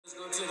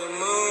Go to the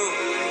moon.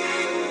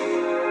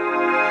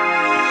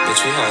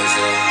 Bitch, we high as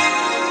hell.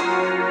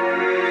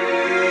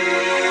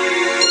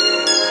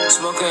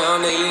 Smoking on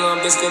the Elon,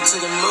 bitch, go to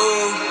the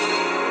moon.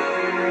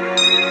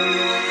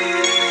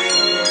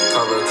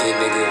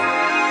 CarrboroKidd, nigga.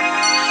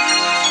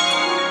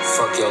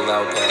 Fuck your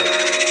loud pack.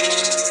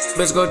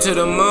 Bitch, go to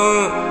the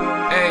moon.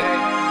 Ay.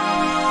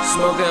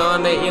 Smoking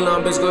on the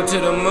Elon, bitch, go to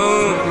the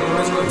moon.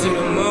 Bitch, go to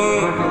the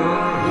moon.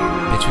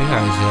 Bitch, we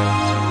high as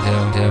hell.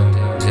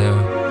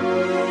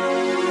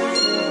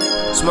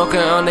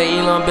 Smoking on the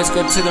Elon, bitch, go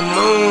to the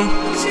moon.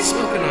 She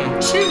smoking on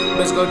shit.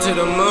 Bitch, go to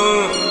the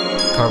moon.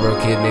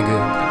 CarrboroKidd, nigga.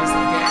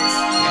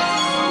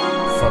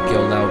 Fuck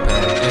your loud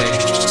pad.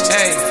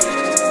 Hey.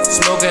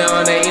 Smoking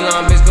on the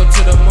Elon, bitch, go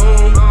to the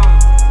moon.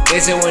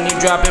 They said when you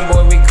dropping,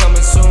 boy, we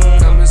coming soon.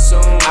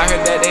 I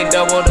heard that they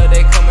doubled or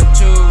they coming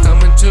too.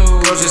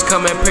 Girls just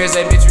come in pairs,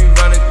 that bitch we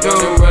running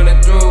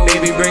through.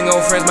 Baby, bring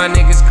old friends, my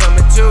niggas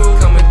coming too.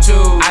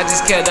 I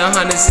just kept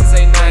 100 since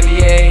they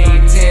 98.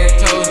 10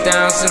 toes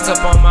down, since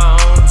up on my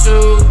own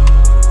too.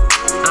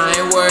 I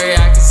ain't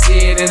worried, I can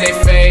see it in their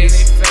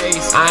face.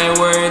 I ain't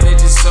worried, they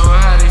just showing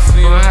how they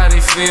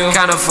feel.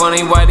 Kinda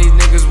funny why these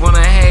niggas wanna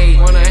hate.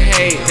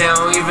 They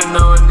don't even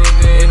know a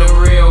nigga in the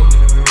real.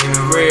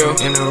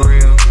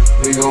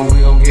 We gon'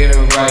 get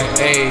it right.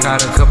 Ayy,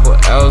 caught a couple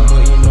L's,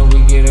 but you know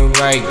we get it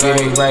right. Get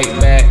it right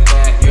back.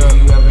 If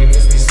you ever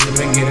catch me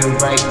slipping, get it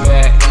right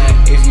back.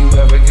 If you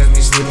ever catch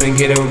me slipping,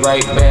 get it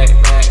right back.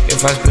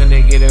 If I spend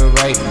it, get it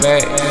right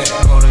back.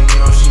 Hold on, you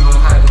know she gon'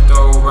 have to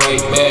throw it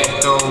right back.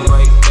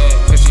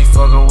 Cause she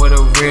fucking with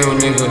a real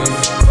nigga.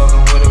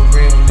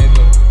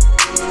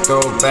 Throw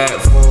it back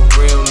for a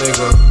real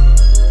nigga.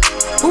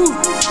 Woo.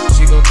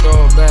 She gon' throw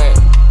it back.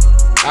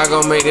 I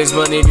gon' make this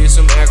money, do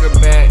some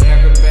acrobat.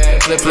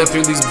 Flip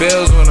through these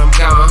bills when I'm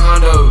counting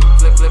hundo.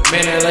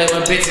 Man, I let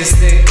my bitches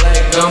stick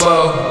like gumbo.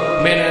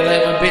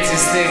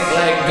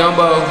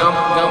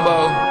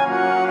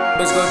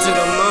 Bitch, go to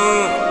the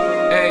moon.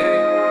 Ay.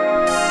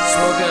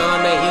 Smoking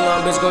on that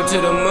Elon, bitch, go to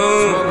the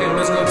moon.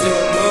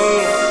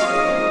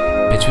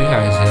 Bitch, we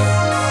high as hell.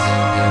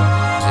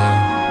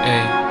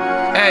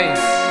 Ay.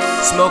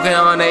 Smoking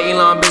on that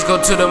Elon, bitch, go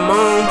to the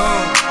moon.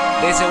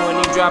 They said when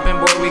you dropping,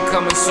 boy, we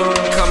coming soon.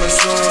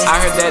 I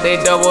heard that they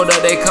doubled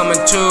or they coming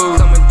too.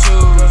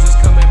 Girls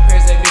just come in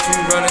pairs, that bitch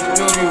we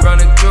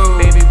running through.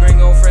 Baby, bring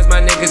old friends,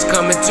 my niggas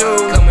coming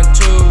too.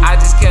 I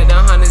just kept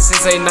 100 since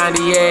they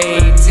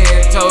 98.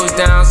 10 toes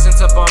down,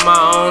 since up on my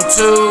own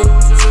too.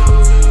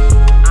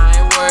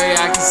 I ain't worried,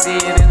 I can see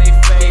it in their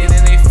face.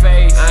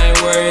 I ain't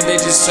worried, they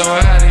just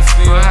showing how they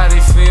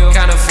feel.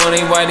 Kinda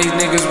funny why these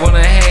niggas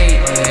wanna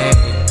hate.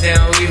 They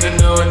don't even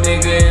know a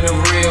nigga in a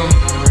real.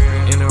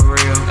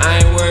 I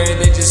ain't worried,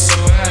 they just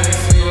showing how they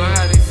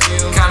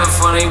feel. Kinda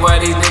funny why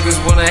these niggas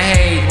wanna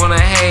hate.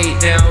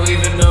 They don't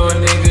even know